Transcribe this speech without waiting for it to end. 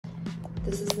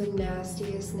This is the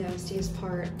nastiest, nastiest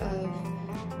part of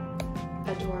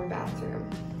a dorm bathroom.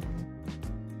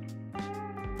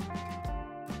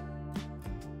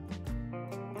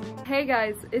 Hey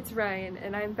guys, it's Ryan,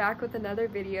 and I'm back with another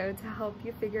video to help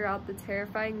you figure out the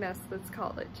terrifying mess that's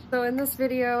college. So in this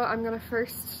video, I'm gonna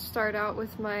first start out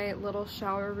with my little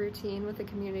shower routine with the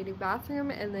community bathroom,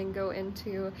 and then go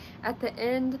into, at the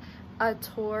end, a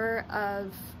tour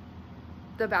of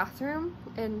the bathroom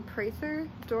in Prather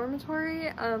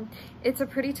dormitory. It's a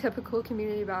pretty typical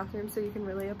community bathroom, so you can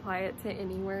really apply it to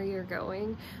anywhere you're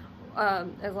going,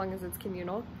 as long as it's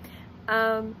communal.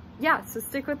 Yeah, so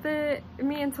stick with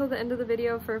me until the end of the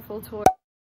video for a full tour.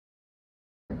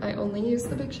 I only use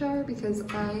the big shower because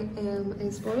I am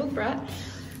a spoiled brat.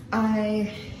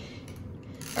 I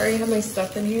already have my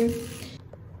stuff in here.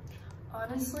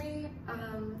 Honestly,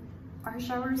 our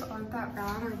showers aren't that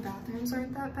bad, our bathrooms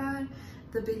aren't that bad.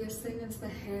 The biggest thing is the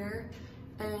hair,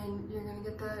 and you're gonna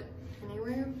get that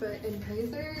anywhere, but in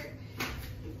Prather,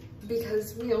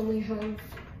 because we only have,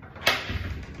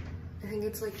 I think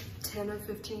it's like 10 or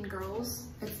 15 girls,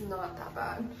 it's not that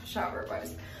bad shower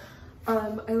wise.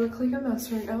 I look like a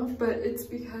mess right now, but it's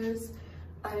because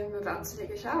I'm about to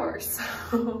take a shower.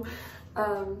 So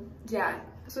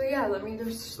yeah, let me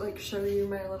just like show you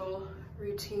my little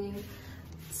routine.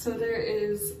 So there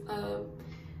is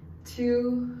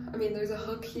there's a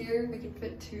hook here. I can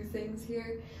fit 2 things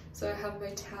here. So I have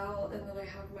my towel, and then I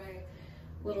have my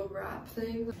little wrap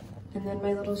thing. And then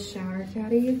my little shower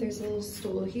caddy, there's a little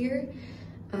stool here.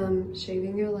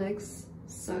 Shaving your legs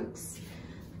sucks,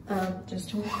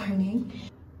 just a warning.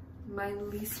 My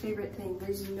least favorite thing,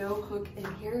 there's no hook in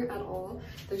here at all.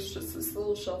 There's just this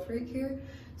little shelf right here.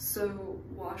 So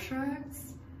wash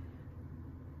rags,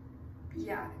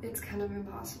 yeah, it's kind of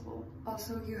impossible.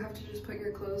 Also, you have to just put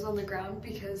your clothes on the ground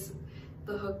because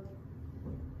the hook,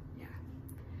 yeah.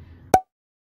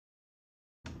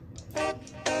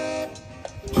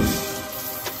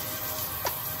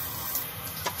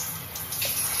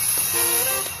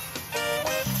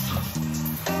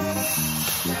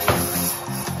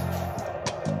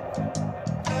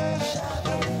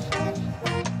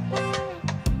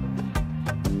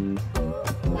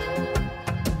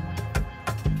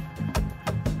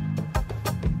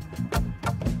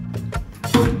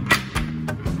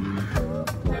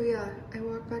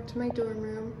 To my dorm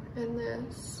room in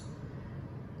this,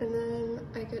 and then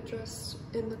I get dressed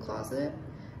in the closet,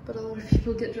 but a lot of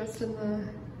people get dressed in the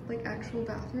like actual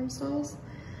bathroom stalls.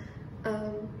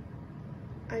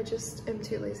 I just am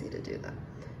too lazy to do that.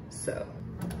 So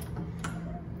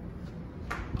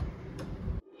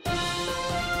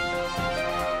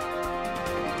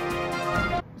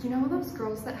you know those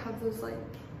girls that have those like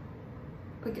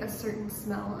a certain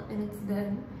smell, and it's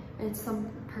them, and it's some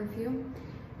perfume,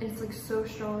 and it's like so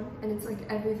strong, and it's like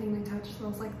everything they touch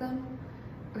smells like them.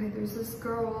 Okay, there's this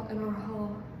girl in our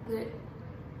hall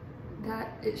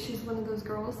she's one of those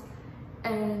girls,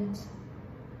 and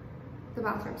the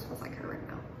bathroom smells like her right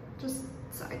now. Just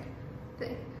side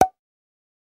thing.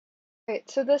 Alright,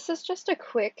 so this is just a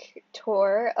quick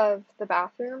tour of the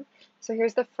bathroom. So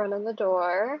here's the front of the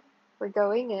door. We're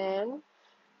going in.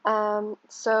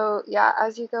 So yeah,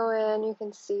 as you go in, you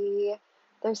can see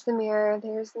there's the mirror,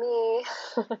 there's me.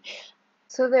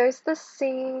 So there's the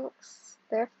sinks.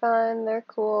 They're fun, they're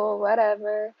cool,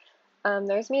 whatever.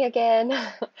 There's me again.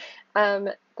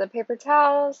 The paper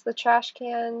towels, the trash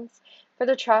cans. For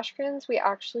the trash cans, we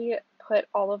actually put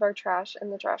all of our trash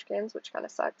in the trash cans, which kind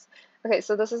of sucks. Okay,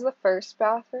 so this is the first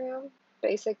bathroom.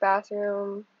 Basic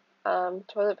bathroom,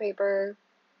 toilet paper,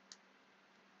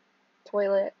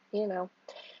 toilet, you know.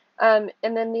 And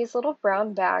then these little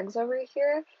brown bags over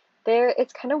here,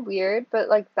 it's kind of weird, but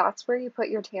like that's where you put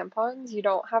your tampons. You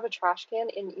don't have a trash can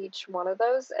in each one of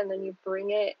those, and then you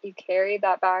carry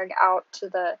that bag out to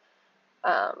the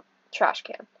trash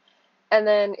can. And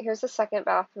then here's the second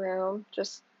bathroom,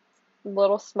 just a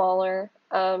little smaller.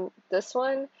 This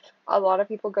one, a lot of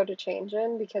people go to change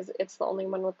in because it's the only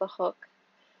one with the hook.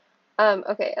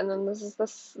 Okay, and then this is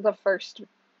the first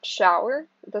shower.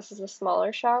 This is a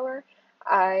smaller shower.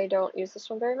 I don't use this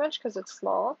one very much because it's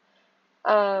small.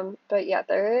 But yeah,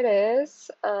 there it is.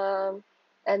 And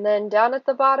then down at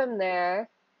the bottom there,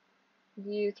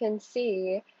 you can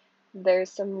see there's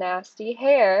some nasty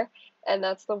hair, and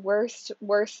that's the worst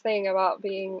thing about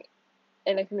being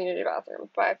in a community bathroom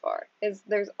by far, is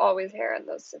there's always hair in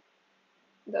those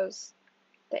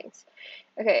things.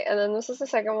 Okay, and then this is the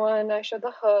second one. I showed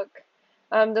the hook.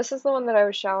 This is the one that I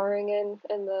was showering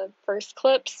in the first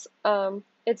clips.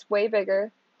 It's way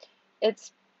bigger.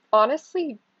 It's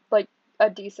honestly like a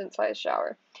decent sized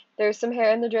shower. There's some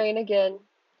hair in the drain again.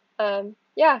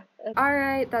 Yeah.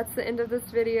 Alright, that's the end of this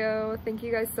video. Thank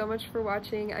you guys so much for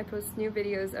watching. I post new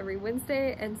videos every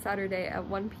Wednesday and Saturday at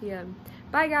 1 p.m.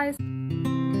 Bye guys!